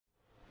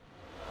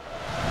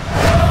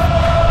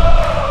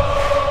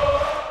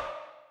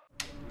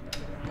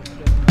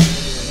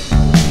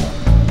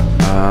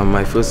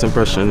My first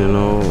impression, you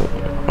know,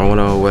 I want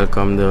to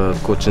welcome the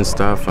coaching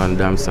staff and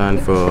Darmstadt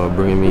for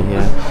bringing me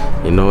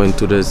here, you know,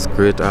 into this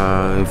great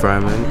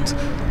environment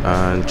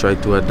and try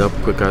to adapt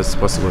quick as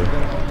possible.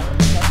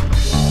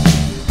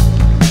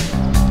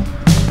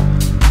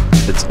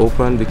 It's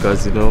open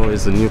because, you know,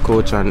 it's a new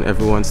coach and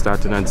everyone's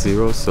starting at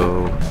zero,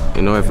 so,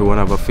 you know, everyone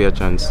have a fair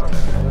chance.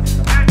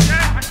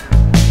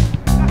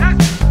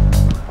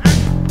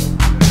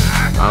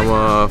 I'm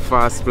a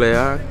fast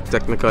player,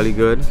 technically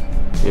good.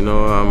 You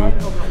know,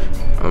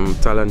 I'm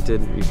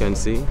talented, you can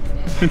see.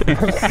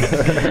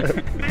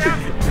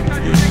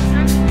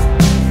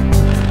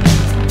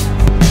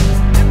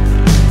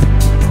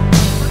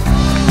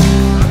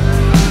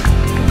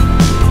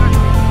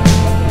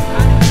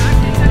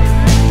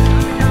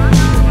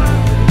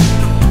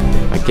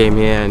 I came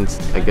here and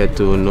I get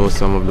to know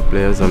some of the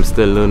players. I'm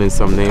still learning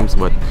some names,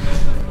 but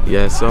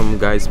yeah, some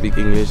guys speak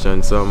English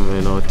and some,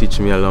 you know, teach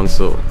me along.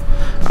 So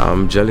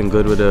I'm gelling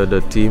good with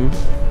the team,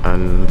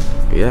 and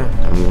yeah,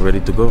 I'm ready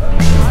to go.